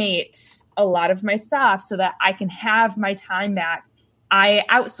automate a lot of my stuff so that I can have my time back. I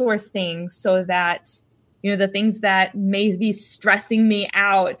outsource things so that, the things that may be stressing me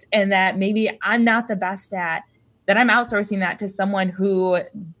out and that maybe I'm not the best at, that I'm outsourcing that to someone who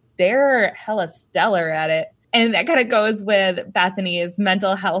they're hella stellar at it. And that kind of goes with Bethany's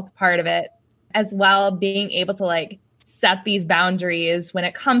mental health part of it as well, being able to set these boundaries when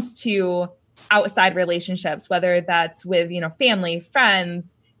it comes to outside relationships, whether that's with, family,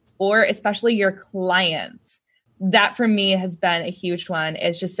 friends, or especially your clients. That for me has been a huge one,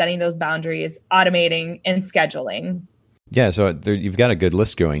 is just setting those boundaries, automating and scheduling. Yeah, so you've got a good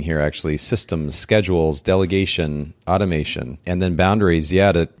list going here, actually. Systems, schedules, delegation, automation, and then boundaries.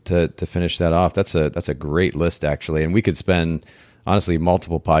 Yeah, to finish that off, that's a great list, actually. And we could spend, honestly,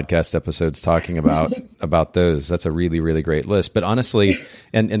 multiple podcast episodes talking about those. That's a really, really great list. But honestly,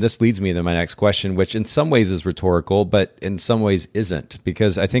 and this leads me to my next question, which in some ways is rhetorical, but in some ways isn't,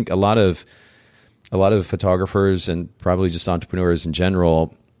 because I think a lot of photographers and probably just entrepreneurs in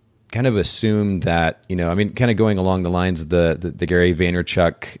general kind of assume that, kind of going along the lines of the Gary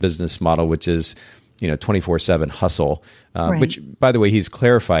Vaynerchuk business model, which is, 24/7 hustle, right. Which, by the way, he's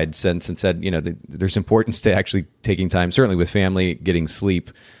clarified since and said, there's importance to actually taking time, certainly with family, getting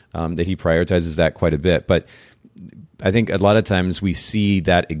sleep, that he prioritizes that quite a bit. But I think a lot of times we see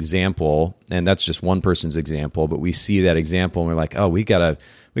that example, and that's just one person's example, but we see that example and we're like, oh, we gotta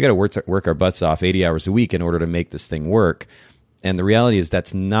work our butts off 80 hours a week in order to make this thing work. And the reality is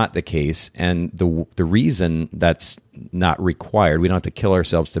that's not the case. And the reason that's not required, we don't have to kill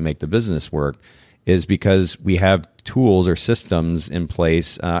ourselves to make the business work, is because we have tools or systems in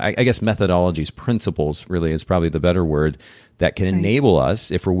place, I guess methodologies, principles really is probably the better word, that can enable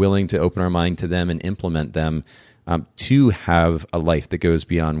us, if we're willing to open our mind to them and implement them, to have a life that goes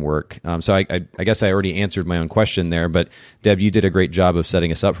beyond work. So I guess I already answered my own question there, but Deb, you did a great job of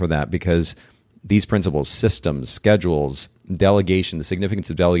setting us up for that, because these principles, systems, schedules, delegation, the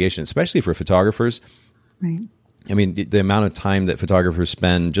significance of delegation, especially for photographers. Right. I mean, the amount of time that photographers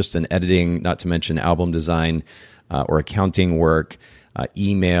spend just in editing, not to mention album design, or accounting work,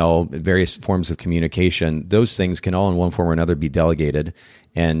 email, various forms of communication, those things can all in one form or another be delegated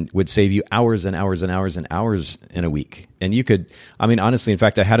and would save you hours and hours and hours and hours in a week. And you could, I mean, honestly, in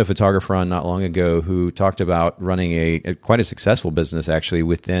fact, I had a photographer on not long ago who talked about running a quite a successful business actually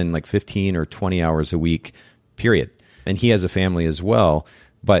within like 15 or 20 hours a week, period. And he has a family as well,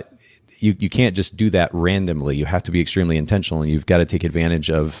 but you can't just do that randomly. You have to be extremely intentional, and you've got to take advantage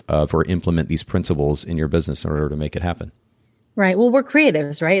of or implement these principles in your business in order to make it happen. Right. Well, we're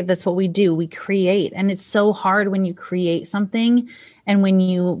creatives, right? That's what we do. We create. And it's so hard when you create something and when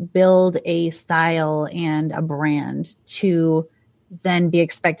you build a style and a brand to then be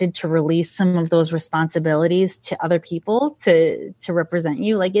expected to release some of those responsibilities to other people to represent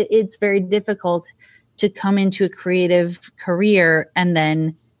you. Like it's very difficult to come into a creative career and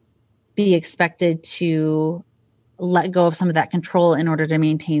then be expected to let go of some of that control in order to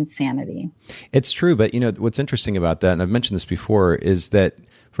maintain sanity. It's true. But, what's interesting about that, and I've mentioned this before, is that,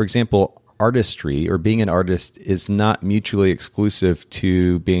 for example, artistry or being an artist is not mutually exclusive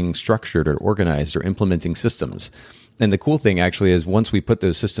to being structured or organized or implementing systems. And the cool thing actually is once we put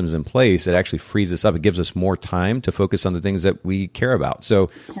those systems in place, it actually frees us up. It gives us more time to focus on the things that we care about.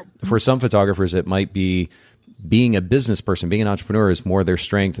 So for some photographers, it might be being a business person, being an entrepreneur is more their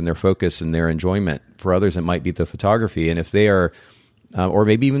strength and their focus and their enjoyment. For others, it might be the photography. And if they are, or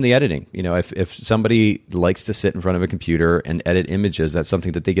maybe even the editing, if somebody likes to sit in front of a computer and edit images, that's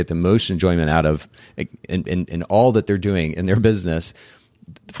something that they get the most enjoyment out of in all that they're doing in their business.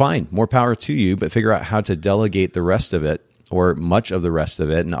 Fine, more power to you, but figure out how to delegate the rest of it or much of the rest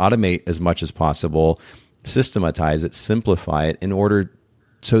of it and automate as much as possible, systematize it, simplify it in order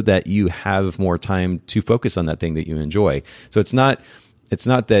so that you have more time to focus on that thing that you enjoy. So it's not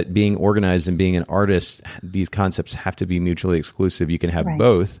that being organized and being an artist, these concepts have to be mutually exclusive. You can have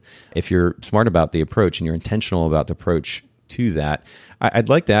both if you're smart about the approach and you're intentional about the approach to that. I'd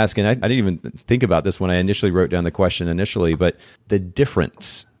like to ask, and I didn't even think about this when I initially wrote down the question initially, but the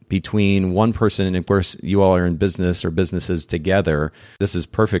difference between one person, and of course you all are in business or businesses together. This is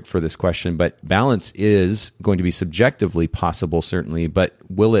perfect for this question, but balance is going to be subjectively possible, certainly, but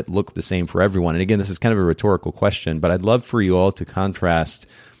will it look the same for everyone? And again, this is kind of a rhetorical question, but I'd love for you all to contrast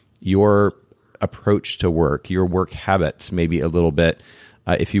your approach to work, your work habits, maybe a little bit,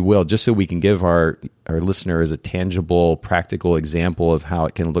 if you will, just so we can give our listeners a tangible, practical example of how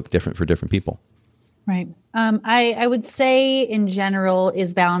it can look different for different people. Right. I would say in general,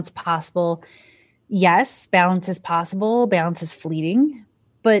 is balance possible? Yes, balance is possible. Balance is fleeting.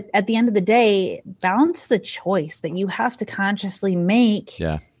 But at the end of the day, balance is a choice that you have to consciously make.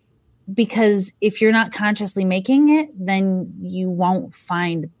 Yeah. Because if you're not consciously making it, then you won't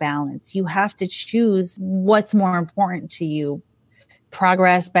find balance. You have to choose what's more important to you: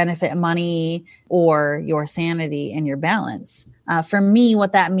 progress, benefit, money, or your sanity and your balance. For me,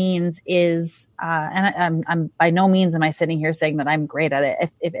 what that means is, and I'm by no means am I sitting here saying that I'm great at it.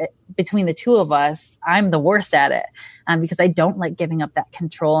 If between the two of us, I'm the worst at it because I don't like giving up that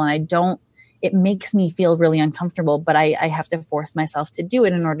control, and it makes me feel really uncomfortable, but I have to force myself to do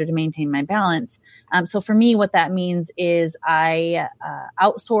it in order to maintain my balance. So for me, what that means is I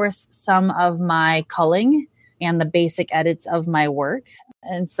outsource some of my culling and the basic edits of my work.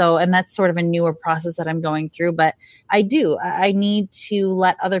 And that's sort of a newer process that I'm going through, but I need to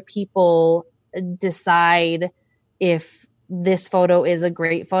let other people decide if this photo is a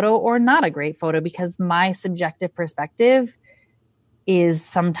great photo or not a great photo, because my subjective perspective is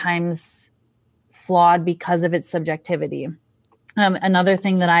sometimes flawed because of its subjectivity. Another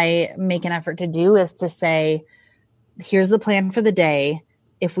thing that I make an effort to do is to say, here's the plan for the day.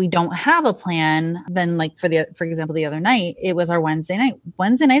 If we don't have a plan, then like for example, the other night, it was our Wednesday night.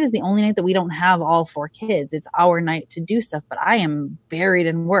 Wednesday night is the only night that we don't have all 4 kids. It's our night to do stuff, but I am buried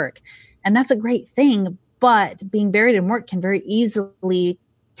in work. And that's a great thing. But being buried in work can very easily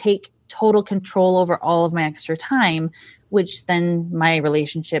take total control over all of my extra time, which then my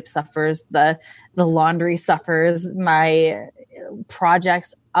relationship suffers, the laundry suffers, my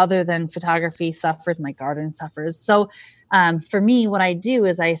projects other than photography suffers, my garden suffers. So for me, what I do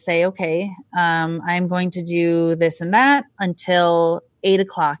is I say, okay, I'm going to do this and that until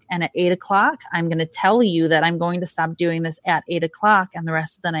 8:00. And at 8:00, I'm going to tell you that I'm going to stop doing this at 8:00 and the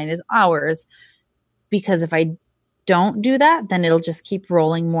rest of the night is ours. Because if I don't do that, then it'll just keep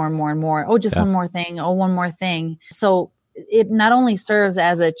rolling more and more and more. Oh, just one more thing. Oh, one more thing. So it not only serves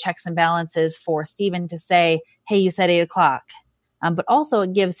as a checks and balances for Stephen to say, hey, you said 8:00, but also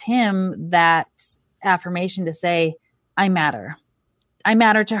it gives him that affirmation to say, I matter. I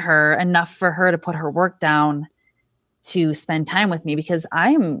matter to her enough for her to put her work down to spend time with me, because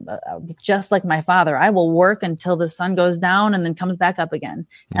I'm just like my father. I will work until the sun goes down and then comes back up again.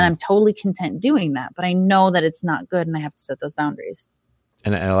 And I'm totally content doing that, but I know that it's not good and I have to set those boundaries.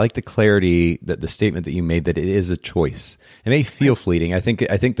 And I like the clarity, that the statement that you made, that it is a choice. It may feel fleeting. I think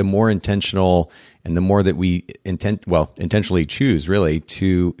the more intentional and the more that we intentionally choose really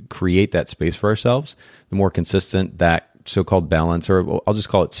to create that space for ourselves, the more consistent that so-called balance, or I'll just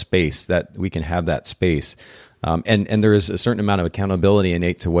call it space, that we can have that space. And there is a certain amount of accountability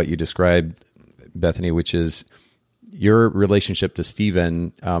innate to what you described, Bethany, which is your relationship to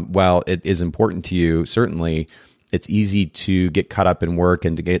Stephen. While it is important to you, certainly, it's easy to get caught up in work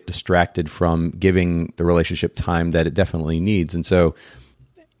and to get distracted from giving the relationship time that it definitely needs. And so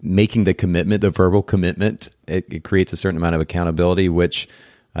making the commitment, the verbal commitment, it creates a certain amount of accountability, which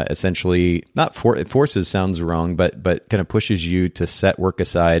essentially it forces sounds wrong, but kind of pushes you to set work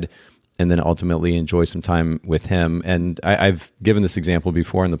aside and then ultimately enjoy some time with him. And I've given this example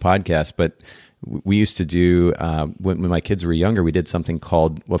before in the podcast, but we used to do, when my kids were younger, we did something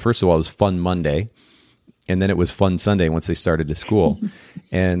called, well, first of all, it was Fun Monday. And then it was Fun Sunday once they started to school.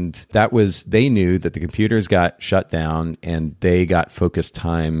 And that was, they knew that the computers got shut down and they got focused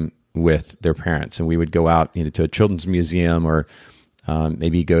time with their parents. And we would go out, to a children's museum, or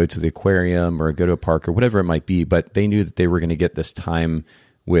maybe go to the aquarium, or go to a park, or whatever it might be. But they knew that they were going to get this time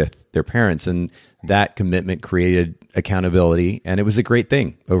with their parents. And that commitment created accountability. And it was a great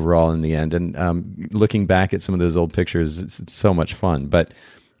thing overall in the end. And looking back at some of those old pictures, it's so much fun. But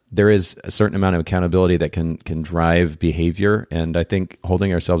there is a certain amount of accountability that can drive behavior. And I think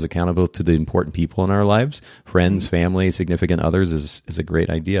holding ourselves accountable to the important people in our lives, friends, family, significant others, is a great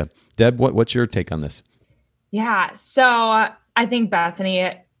idea. Deb, what's your take on this? Yeah. So I think Bethany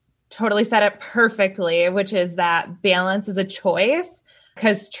totally said it perfectly, which is that balance is a choice.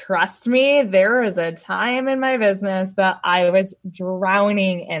 Because trust me, there was a time in my business that I was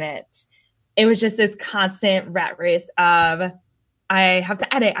drowning in it. It was just this constant rat race of, I have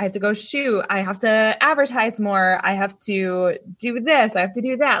to edit, I have to go shoot, I have to advertise more, I have to do this, I have to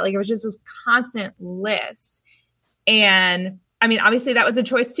do that. Like, it was just this constant list. And I mean, obviously that was a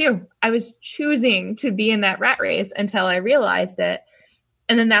choice too. I was choosing to be in that rat race until I realized it.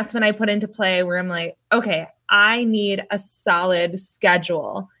 And then that's when I put into play where I'm like, okay, I need a solid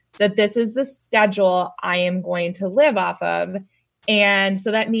schedule, that this is the schedule I am going to live off of. And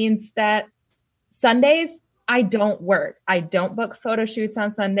so that means that Sundays, I don't work. I don't book photo shoots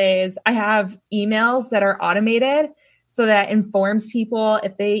on Sundays. I have emails that are automated, so that informs people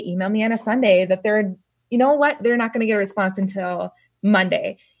if they email me on a Sunday that they're not going to get a response until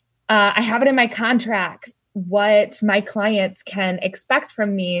Monday. I have it in my contract what my clients can expect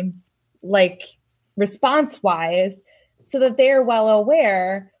from me, like response wise, so that they're well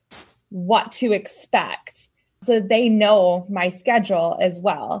aware what to expect, so that they know my schedule as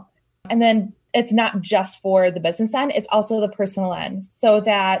well. And then it's not just for the business end, it's also the personal end, so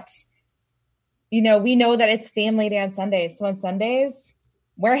that, we know that it's family day on Sundays. So on Sundays,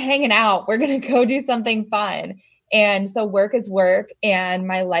 we're hanging out, we're going to go do something fun. And so work is work, and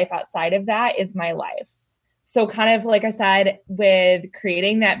my life outside of that is my life. So kind of like I said, with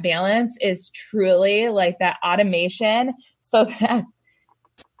creating that balance is truly like that automation, so that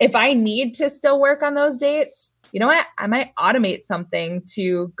if I need to still work on those dates, you know what? I might automate something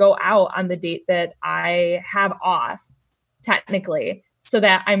to go out on the date that I have off, technically, so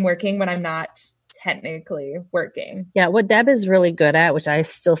that I'm working when I'm not technically working. Yeah, what Deb is really good at, which I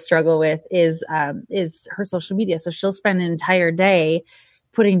still struggle with, is her social media. So she'll spend an entire day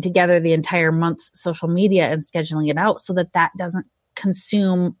putting together the entire month's social media and scheduling it out, so that doesn't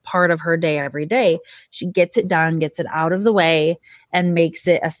consume part of her day every day. She gets it done, gets it out of the way, and makes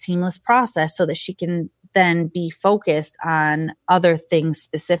it a seamless process so that she can then be focused on other things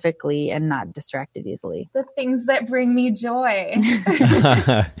specifically and not distracted easily. The things that bring me joy.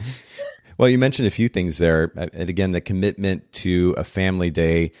 Well, you mentioned a few things there. And again, the commitment to a family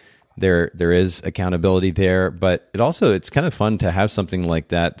day, there is accountability there, but it's kind of fun to have something like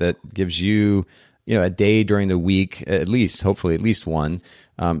that gives you, a day during the week, hopefully at least one,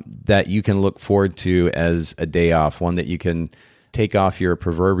 that you can look forward to as a day off, one that you can take off your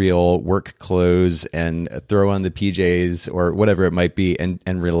proverbial work clothes and throw on the PJs or whatever it might be, and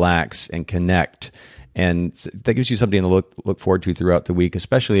relax and connect. And that gives you something to look forward to throughout the week,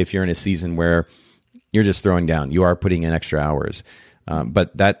 especially if you're in a season where you're just throwing down. You are putting in extra hours.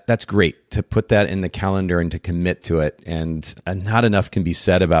 But that's great to put that in the calendar and to commit to it. And not enough can be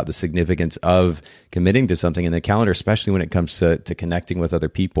said about the significance of committing to something in the calendar, especially when it comes to connecting with other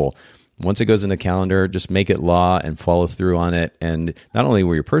people. Once it goes in the calendar, just make it law and follow through on it. And not only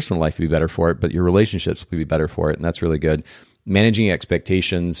will your personal life be better for it, but your relationships will be better for it. And that's really good. Managing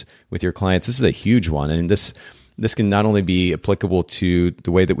expectations with your clients. This is a huge one. And this can not only be applicable to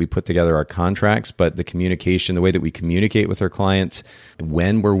the way that we put together our contracts, but the communication, the way that we communicate with our clients,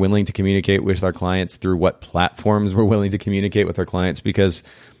 when we're willing to communicate with our clients, through what platforms we're willing to communicate with our clients. Because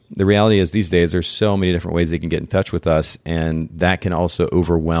the reality is these days, there's so many different ways they can get in touch with us. And that can also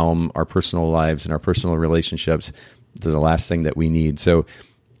overwhelm our personal lives and our personal relationships. This is the last thing that we need. So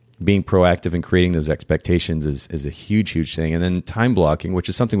being proactive in creating those expectations is a huge, huge thing. And then time blocking, which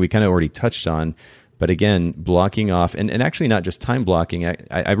is something we kind of already touched on. But again, blocking off, and actually not just time blocking.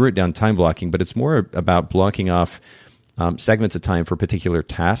 I wrote down time blocking, but it's more about blocking off segments of time for particular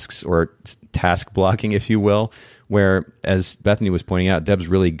tasks, or task blocking, if you will, where, as Bethany was pointing out, Deb's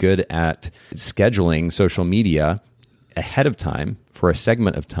really good at scheduling social media ahead of time for a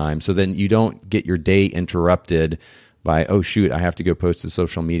segment of time, so then you don't get your day interrupted by, oh shoot, I have to go post to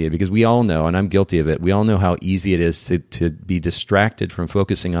social media. Because we all know, and I'm guilty of it, we all know how easy it is to be distracted from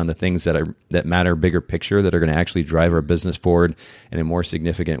focusing on the things that matter bigger picture, that are going to actually drive our business forward in a more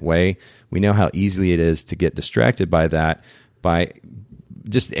significant way. We know how easily it is to get distracted by that, by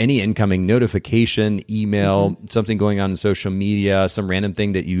just any incoming notification, email, something going on in social media, some random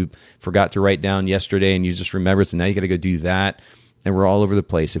thing that you forgot to write down yesterday and you just remembered, so now you got to go do that. And we're all over the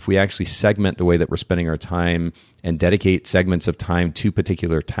place. If we actually segment the way that we're spending our time and dedicate segments of time to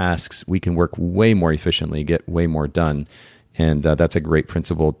particular tasks, we can work way more efficiently, get way more done. And that's a great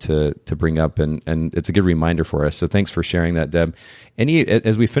principle to bring up, and it's a good reminder for us. So thanks for sharing that, Deb.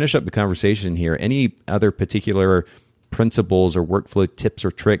 As we finish up the conversation here, any other particular principles or workflow tips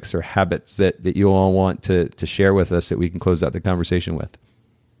or tricks or habits that you all want to share with us that we can close out the conversation with?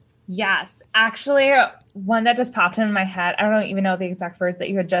 Yes, actually, one that just popped into my head. I don't even know the exact words that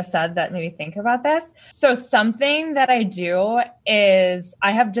you had just said that made me think about this. So something that I do is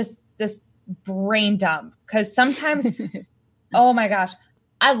I have just this brain dump, because sometimes, oh my gosh,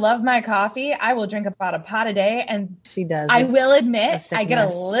 I love my coffee. I will drink about a pot a day. And she does. I will admit, I get a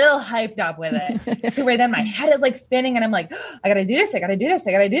little hyped up with it to where then my head is like spinning and I'm like, I got to do this. I got to do this.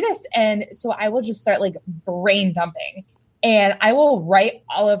 I got to do this. And so I will just start like brain dumping. And I will write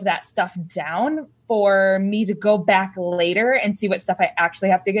all of that stuff down for me to go back later and see what stuff I actually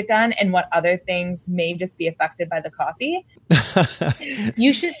have to get done and what other things may just be affected by the coffee.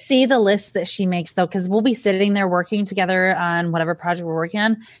 You should see the list that she makes, though, because we'll be sitting there working together on whatever project we're working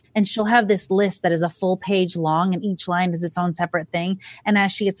on. And she'll have this list that is a full page long, and each line is its own separate thing. And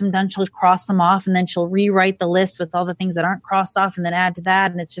as she gets them done, she'll cross them off, and then she'll rewrite the list with all the things that aren't crossed off and then add to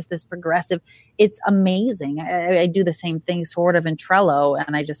that. And it's just this progressive. It's amazing. I do the same thing sort of in Trello,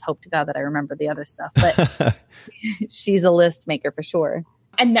 and I just hope to God that I remember the other stuff. But she's a list maker for sure.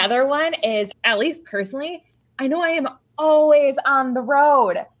 Another one is, at least personally, I know I am always on the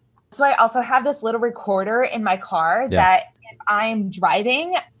road. So I also have this little recorder in my car that if I'm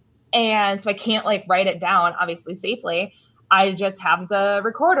driving, and so I can't like write it down, obviously safely, I just have the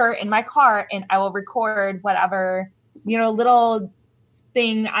recorder in my car and I will record whatever, little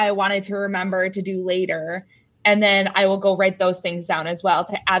thing I wanted to remember to do later. And then I will go write those things down as well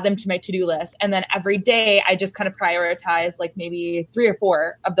to add them to my to-do list. And then every day I just kind of prioritize like maybe 3 or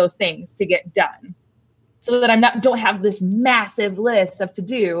 4 of those things to get done, so that I'm don't have this massive list of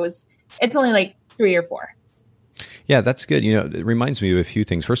to-dos. It's only like 3 or 4. Yeah, that's good. It reminds me of a few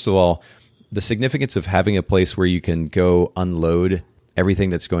things. First of all, the significance of having a place where you can go unload everything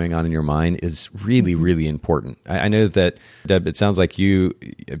that's going on in your mind is really, really important. I know that, Deb, it sounds like you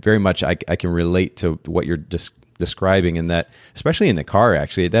very much, I can relate to what you're describing, and that, especially in the car,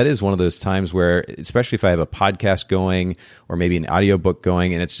 actually, that is one of those times where, especially if I have a podcast going or maybe an audiobook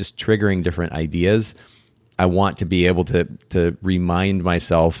going and it's just triggering different ideas, I want to be able to remind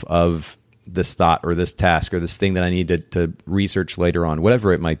myself of this thought or this task or this thing that I need to research later on,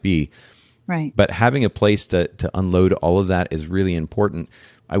 whatever it might be. Right. But having a place to unload all of that is really important.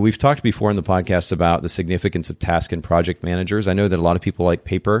 We've talked before in the podcast about the significance of task and project managers. I know that a lot of people like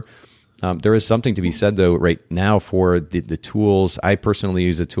paper. There is something to be said, though, right now for the tools. I personally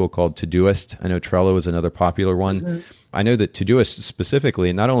use a tool called Todoist. I know Trello is another popular one. Mm-hmm. I know that Todoist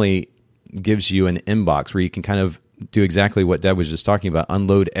specifically not only gives you an inbox where you can kind of do exactly what Deb was just talking about,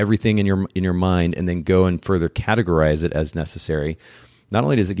 unload everything in your mind and then go and further categorize it as necessary. Not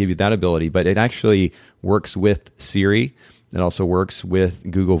only does it give you that ability, but it actually works with Siri. It also works with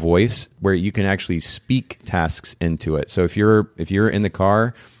Google Voice, where you can actually speak tasks into it. So if you're in the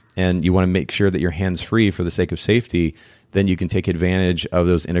car and you want to make sure that your hands free for the sake of safety, then you can take advantage of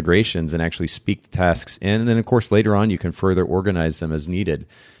those integrations and actually speak the tasks in. And then, of course, later on, you can further organize them as needed.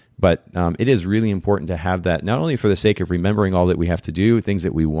 But it is really important to have that, not only for the sake of remembering all that we have to do, things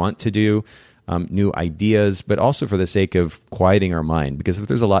that we want to do, new ideas, but also for the sake of quieting our mind. Because if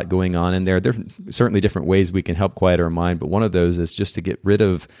there's a lot going on in there are certainly different ways we can help quiet our mind. But one of those is just to get rid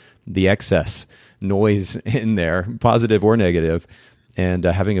of the excess noise in there, positive or negative. And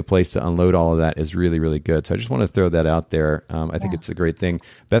having a place to unload all of that is really, really good. So I just want to throw that out there. I think it's a great thing.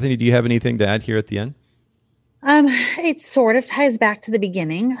 Bethany, do you have anything to add here at the end? It sort of ties back to the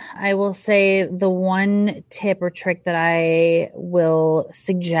beginning. I will say the one tip or trick that I will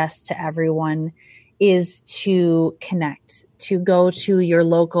suggest to everyone is to connect, to go to your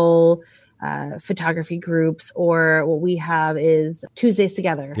local photography groups, or what we have is Tuesdays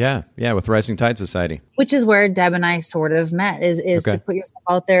Together. Yeah, with Rising Tide Society. Which is where Deb and I sort of met, is to put yourself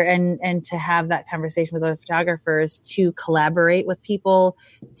out there and to have that conversation with other photographers, to collaborate with people,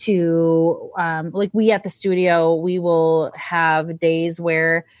 to like we at the studio, we will have days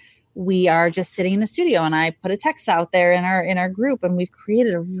where we are just sitting in the studio and I put a text out there in our group, and we've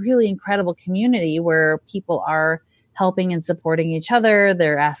created a really incredible community where people are helping and supporting each other.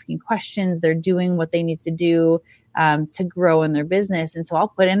 They're asking questions. They're doing what they need to do to grow in their business. And so I'll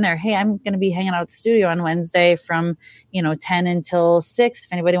put in there, hey, I'm going to be hanging out at the studio on Wednesday from 10 until 6.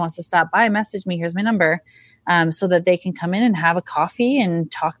 If anybody wants to stop by, message me. Here's my number. So that they can come in and have a coffee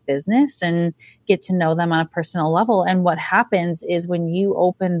and talk business and get to know them on a personal level. And what happens is when you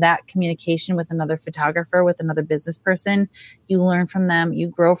open that communication with another photographer, with another business person, you learn from them, you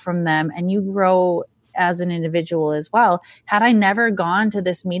grow from them, and you grow as an individual as well. Had I never gone to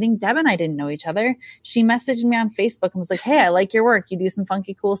this meeting, Deb and I didn't know each other. She messaged me on Facebook and was like, hey, I like your work. You do some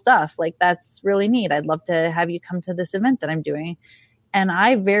funky, cool stuff. Like, that's really neat. I'd love to have you come to this event that I'm doing. And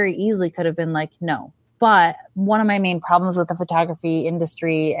I very easily could have been like, no. But one of my main problems with the photography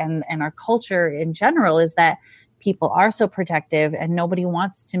industry and our culture in general is that people are so protective and nobody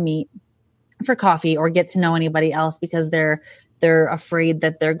wants to meet for coffee or get to know anybody else because they're afraid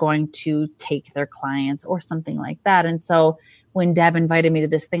that they're going to take their clients or something like that. And so when Deb invited me to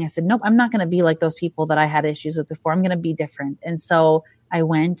this thing, I said, nope, I'm not going to be like those people that I had issues with before. I'm going to be different. And so I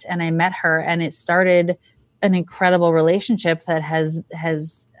went and I met her, and it started an incredible relationship that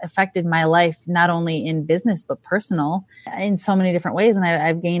has affected my life, not only in business, but personal in so many different ways. And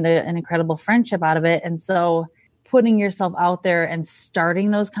I've gained an incredible friendship out of it. And so putting yourself out there and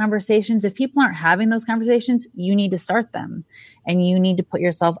starting those conversations. If people aren't having those conversations, you need to start them, and you need to put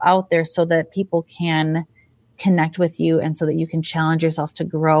yourself out there so that people can connect with you and so that you can challenge yourself to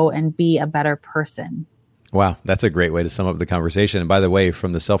grow and be a better person. Wow, that's a great way to sum up the conversation. And by the way,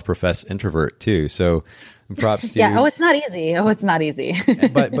 from the self-professed introvert too. So props to you. Yeah, it's not easy.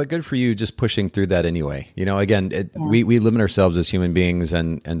 but good for you just pushing through that anyway. Again, we limit ourselves as human beings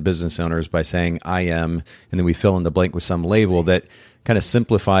and business owners by saying I am, and then we fill in the blank with some label that kind of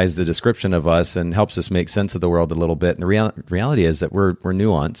simplifies the description of us and helps us make sense of the world a little bit. And the reality is that we're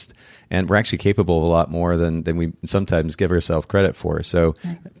nuanced, and we're actually capable of a lot more than we sometimes give ourselves credit for. So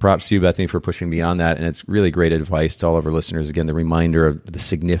props to you, Bethany, for pushing beyond that. And it's really great advice to all of our listeners. Again, the reminder of the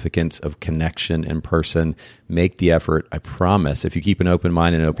significance of connection in person. Make the effort. I promise, if you keep an open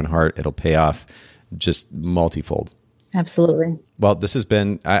mind and an open heart, it'll pay off just multifold. Absolutely. Well, this has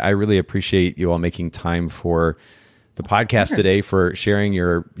been, I really appreciate you all making time for the podcast today, for sharing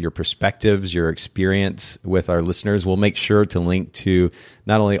your perspectives, your experience with our listeners. We'll make sure to link to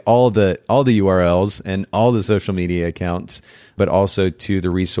not only all the URLs and all the social media accounts, but also to the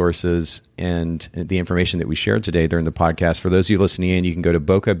resources and the information that we shared today during the podcast. For those of you listening in, you can go to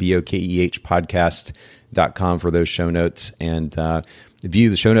BokehPodcast.com for those show notes and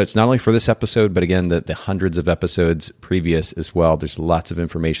view the show notes, not only for this episode, but again, the hundreds of episodes previous as well. There's lots of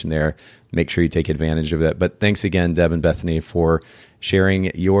information there. Make sure you take advantage of it. But thanks again, Deb and Bethany, for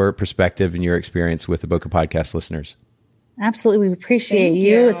sharing your perspective and your experience with the Bokeh Podcast listeners. Absolutely. We appreciate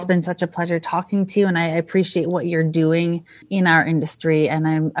you. It's been such a pleasure talking to you, and I appreciate what you're doing in our industry. And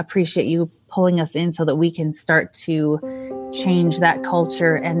I appreciate you pulling us in so that we can start to change that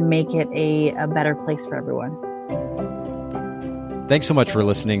culture and make it a better place for everyone. Thanks so much for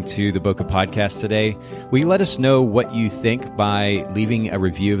listening to the Bokeh Podcast today. Will you let us know what you think by leaving a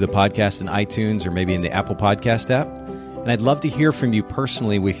review of the podcast in iTunes or maybe in the Apple Podcast app? And I'd love to hear from you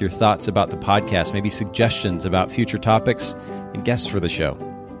personally with your thoughts about the podcast, maybe suggestions about future topics and guests for the show.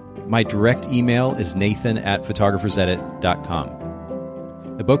 My direct email is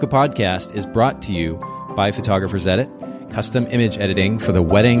nathan@photographersedit.com. The Bokeh Podcast is brought to you by Photographers Edit, custom image editing for the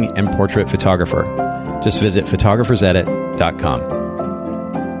wedding and portrait photographer. Just visit photographersedit.com.